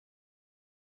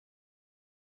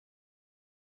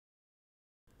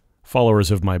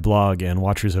Followers of my blog and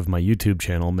watchers of my YouTube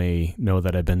channel may know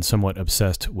that I've been somewhat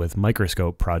obsessed with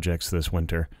microscope projects this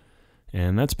winter.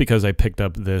 And that's because I picked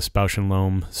up this Bausch &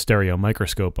 Lomb stereo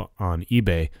microscope on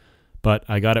eBay, but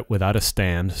I got it without a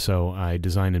stand, so I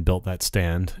designed and built that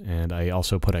stand, and I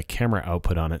also put a camera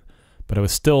output on it, but I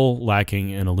was still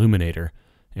lacking an illuminator,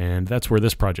 and that's where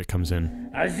this project comes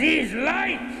in. Aziz,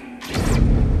 light!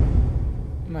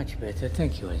 Much better,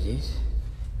 thank you, Aziz.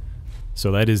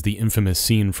 So that is the infamous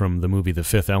scene from the movie The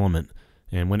Fifth Element,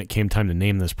 and when it came time to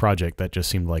name this project, that just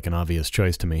seemed like an obvious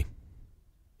choice to me.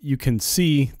 You can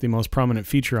see the most prominent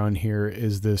feature on here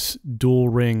is this dual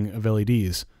ring of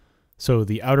LEDs. So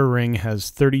the outer ring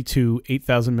has 32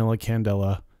 8000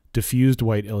 millicandela diffused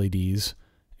white LEDs,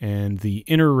 and the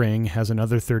inner ring has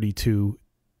another 32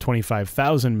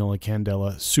 25,000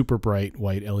 millicandela super bright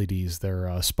white LEDs.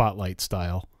 They're spotlight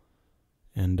style.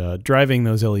 And driving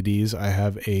those LEDs, I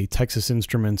have a Texas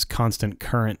Instruments constant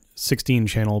current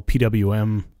 16-channel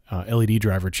PWM LED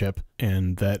driver chip.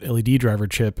 And that LED driver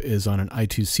chip is on an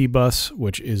I2C bus,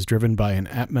 which is driven by an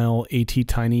Atmel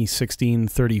ATtiny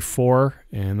 1634,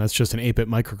 and that's just an 8-bit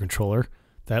microcontroller.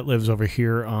 That lives over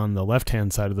here on the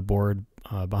left-hand side of the board,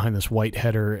 behind this white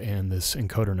header and this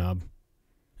encoder knob.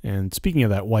 And speaking of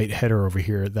that white header over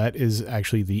here, that is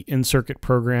actually the in-circuit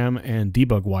program and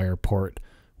debug wire port,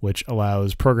 which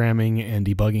allows programming and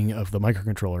debugging of the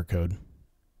microcontroller code.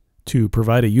 To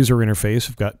provide a user interface,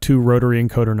 I've got 2 rotary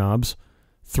encoder knobs,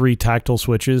 3 tactile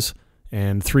switches,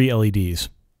 and 3 LEDs.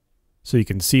 So you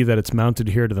can see that it's mounted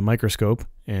here to the microscope,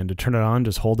 and to turn it on,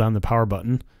 just hold down the power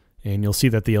button, and you'll see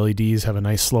that the LEDs have a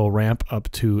nice slow ramp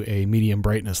up to a medium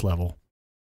brightness level.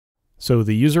 So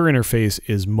the user interface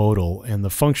is modal, and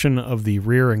the function of the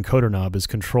rear encoder knob is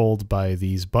controlled by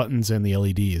these buttons and the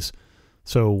LEDs.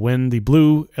 So when the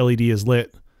blue LED is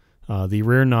lit, the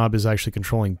rear knob is actually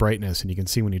controlling brightness, and you can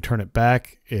see when you turn it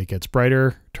back, it gets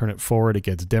brighter, turn it forward, it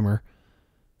gets dimmer.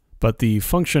 But the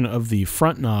function of the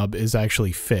front knob is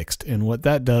actually fixed, and what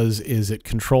that does is it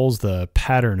controls the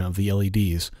pattern of the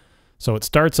LEDs. So it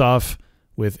starts off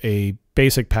with a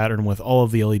basic pattern with all of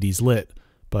the LEDs lit,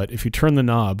 but if you turn the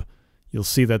knob, you'll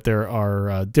see that there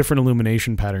are different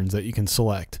illumination patterns that you can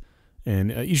select.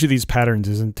 And each of these patterns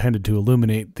is intended to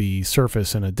illuminate the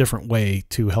surface in a different way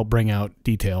to help bring out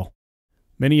detail.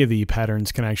 Many of the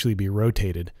patterns can actually be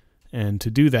rotated, and to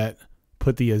do that,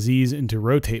 put the Aziz into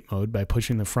rotate mode by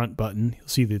pushing the front button. You'll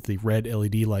see that the red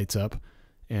LED lights up,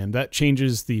 and that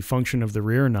changes the function of the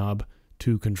rear knob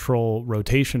to control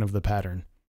rotation of the pattern.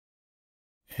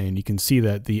 And you can see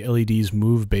that the LEDs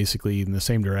move basically in the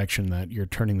same direction that you're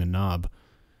turning the knob.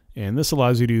 And this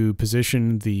allows you to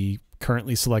position the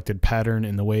currently selected pattern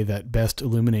in the way that best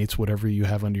illuminates whatever you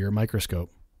have under your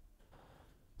microscope.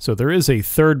 So there is a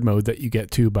third mode that you get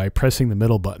to by pressing the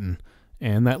middle button,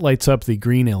 and that lights up the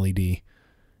green LED.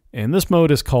 And this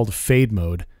mode is called fade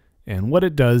mode, and what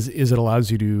it does is it allows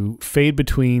you to fade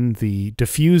between the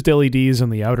diffused LEDs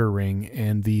in the outer ring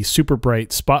and the super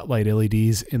bright spotlight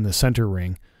LEDs in the center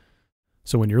ring.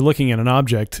 So when you're looking at an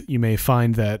object, you may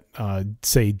find that,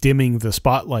 say, dimming the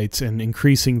spotlights and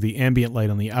increasing the ambient light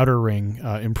on the outer ring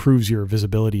improves your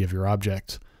visibility of your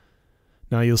object.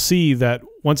 Now you'll see that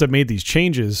once I've made these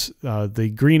changes,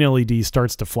 the green LED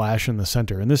starts to flash in the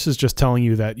center, and this is just telling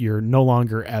you that you're no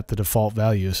longer at the default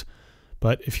values.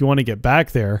 But if you want to get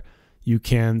back there, you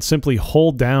can simply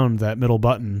hold down that middle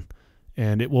button,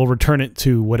 and it will return it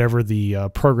to whatever the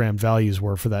programmed values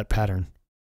were for that pattern.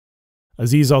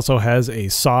 Aziz also has a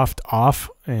soft off,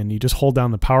 and you just hold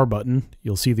down the power button.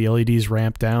 You'll see the LEDs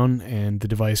ramp down, and the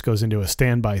device goes into a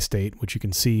standby state, which you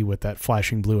can see with that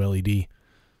flashing blue LED.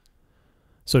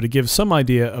 So to give some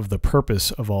idea of the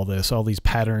purpose of all this, all these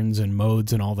patterns and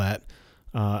modes and all that,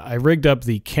 I rigged up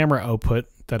the camera output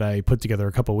that I put together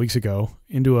a couple weeks ago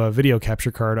into a video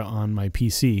capture card on my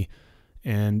PC.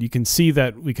 And you can see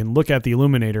that we can look at the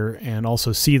illuminator and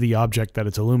also see the object that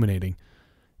it's illuminating.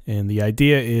 And the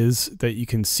idea is that you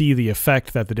can see the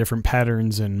effect that the different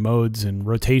patterns and modes and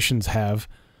rotations have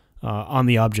on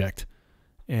the object.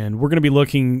 And we're going to be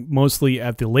looking mostly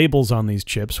at the labels on these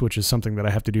chips, which is something that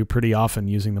I have to do pretty often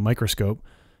using the microscope.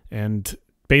 And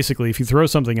basically, if you throw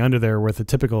something under there with a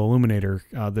typical illuminator,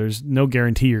 there's no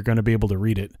guarantee you're going to be able to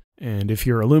read it. And if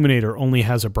your illuminator only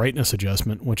has a brightness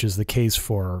adjustment, which is the case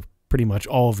for pretty much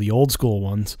all of the old school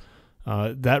ones,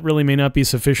 that really may not be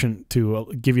sufficient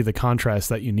to give you the contrast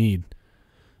that you need.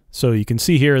 So you can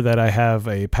see here that I have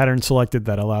a pattern selected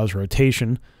that allows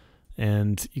rotation,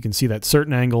 and you can see that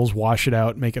certain angles wash it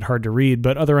out, make it hard to read,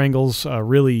 but other angles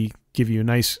really give you a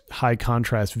nice high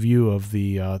contrast view of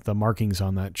the markings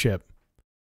on that chip.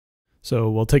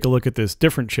 So we'll take a look at this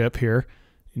different chip here,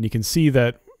 and you can see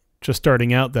that just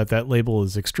starting out that that label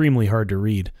is extremely hard to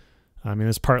read. I mean,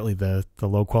 it's partly the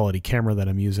low quality camera that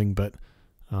I'm using, but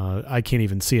I can't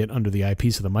even see it under the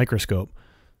eyepiece of the microscope.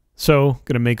 So,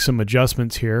 going to make some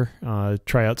adjustments here,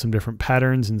 try out some different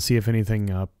patterns and see if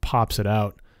anything pops it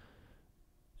out.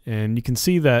 And you can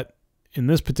see that in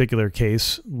this particular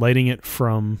case, lighting it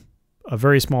from a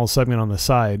very small segment on the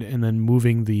side and then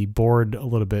moving the board a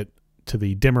little bit to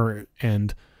the dimmer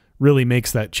end really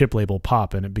makes that chip label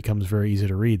pop, and it becomes very easy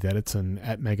to read that it's an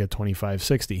Atmega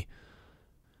 2560.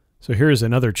 So here's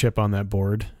another chip on that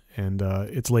board, and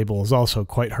its label is also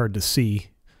quite hard to see.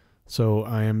 So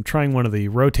I am trying one of the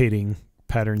rotating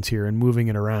patterns here and moving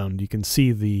it around. You can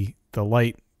see the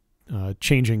light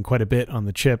changing quite a bit on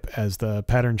the chip as the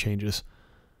pattern changes.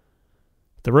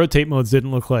 The rotate modes didn't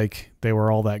look like they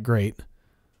were all that great.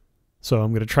 So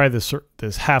I'm going to try this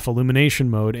half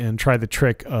illumination mode and try the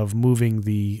trick of moving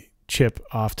the chip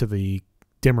off to the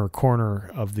dimmer corner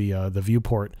of the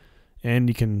viewport. And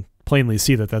you can plainly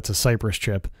see that that's a Cypress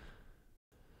chip.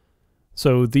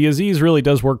 So the AZIZ really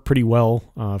does work pretty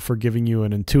well for giving you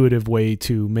an intuitive way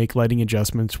to make lighting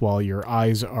adjustments while your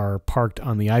eyes are parked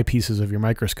on the eyepieces of your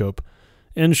microscope.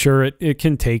 And sure, it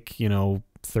can take,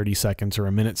 30 seconds or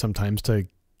a minute sometimes to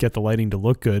get the lighting to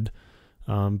look good,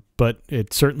 but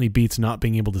it certainly beats not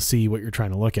being able to see what you're trying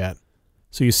to look at.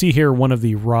 So you see here one of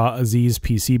the raw AZIZ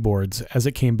PC boards as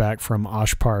it came back from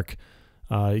Osh Park.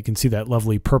 You can see that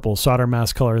lovely purple solder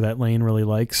mask color that Lane really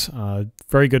likes.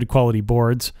 Very good quality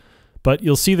boards. But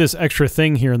you'll see this extra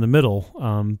thing here in the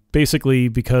middle. Basically,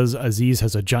 because AZIZ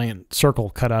has a giant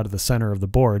circle cut out of the center of the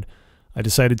board, I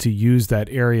decided to use that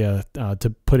area to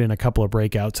put in a couple of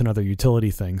breakouts and other utility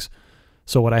things.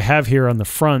 So what I have here on the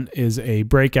front is a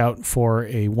breakout for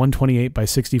a 128 by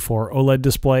 64 OLED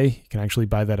display. You can actually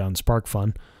buy that on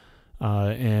SparkFun.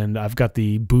 And I've got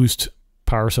the boost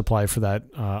power supply for that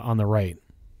on the right.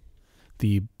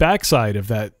 The backside of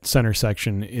that center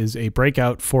section is a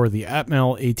breakout for the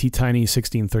Atmel ATtiny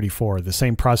 1634, the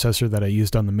same processor that I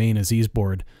used on the main AZIZ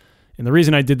board. And the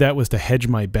reason I did that was to hedge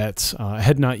my bets. I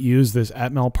had not used this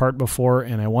Atmel part before,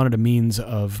 and I wanted a means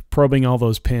of probing all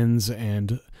those pins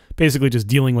and basically just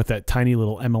dealing with that tiny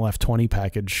little MLF20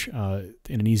 package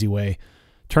in an easy way.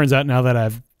 Turns out now that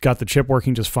I've got the chip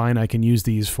working just fine, I can use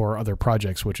these for other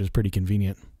projects, which is pretty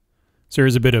convenient. So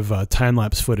here's a bit of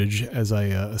time-lapse footage as I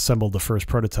assembled the first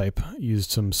prototype. Used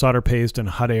some solder paste and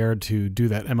hot air to do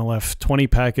that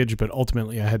MLF20 package, but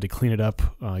ultimately I had to clean it up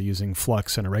using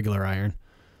flux and a regular iron.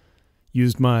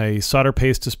 Used my solder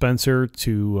paste dispenser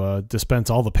to dispense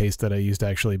all the paste that I used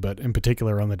actually, but in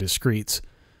particular on the discretes.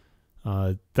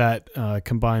 That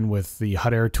combined with the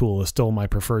hot air tool is still my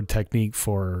preferred technique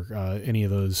for any of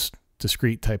those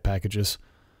discrete type packages.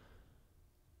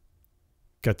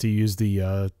 Got to use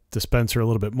the dispenser a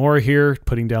little bit more here,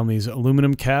 putting down these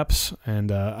aluminum caps,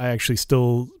 and I actually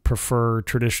still prefer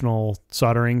traditional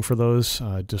soldering for those.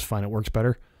 Just find it works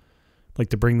better. Like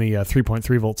to bring the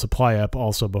 3.3 volt supply up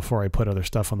also before I put other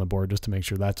stuff on the board just to make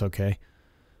sure that's okay.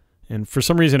 And for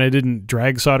some reason I didn't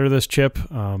drag solder this chip.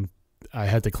 I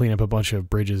had to clean up a bunch of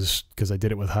bridges because I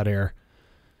did it with hot air.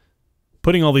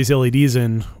 Putting all these LEDs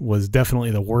in was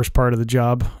definitely the worst part of the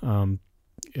job.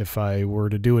 If I were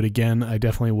to do it again, I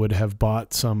definitely would have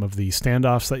bought some of the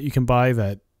standoffs that you can buy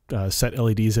that set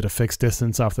LEDs at a fixed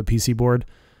distance off the PC board.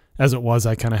 As it was,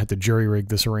 I kind of had to jury rig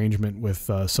this arrangement with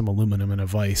some aluminum and a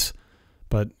vise,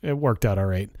 but it worked out all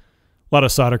right. A lot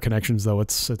of solder connections though.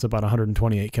 It's about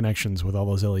 128 connections with all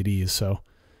those LEDs. So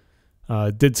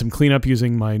did some cleanup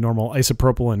using my normal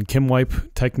isopropyl and Kim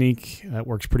wipe technique. That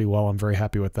works pretty well. I'm very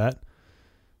happy with that.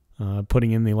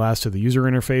 Putting in the last of the user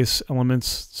interface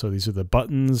elements. So these are the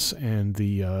buttons and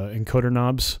the encoder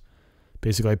knobs.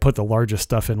 Basically, I put the largest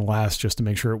stuff in last just to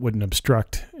make sure it wouldn't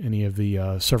obstruct any of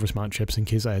the surface mount chips in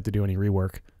case I had to do any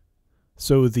rework.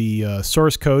 So the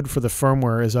source code for the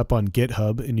firmware is up on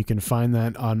GitHub, and you can find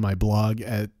that on my blog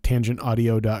at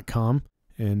tangentaudio.com.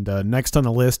 And next on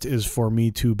the list is for me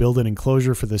to build an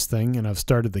enclosure for this thing, and I've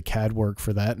started the CAD work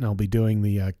for that, and I'll be doing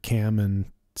the CAM and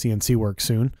CNC work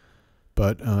soon.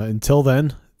 But until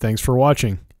then, thanks for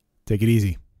watching. Take it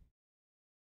easy.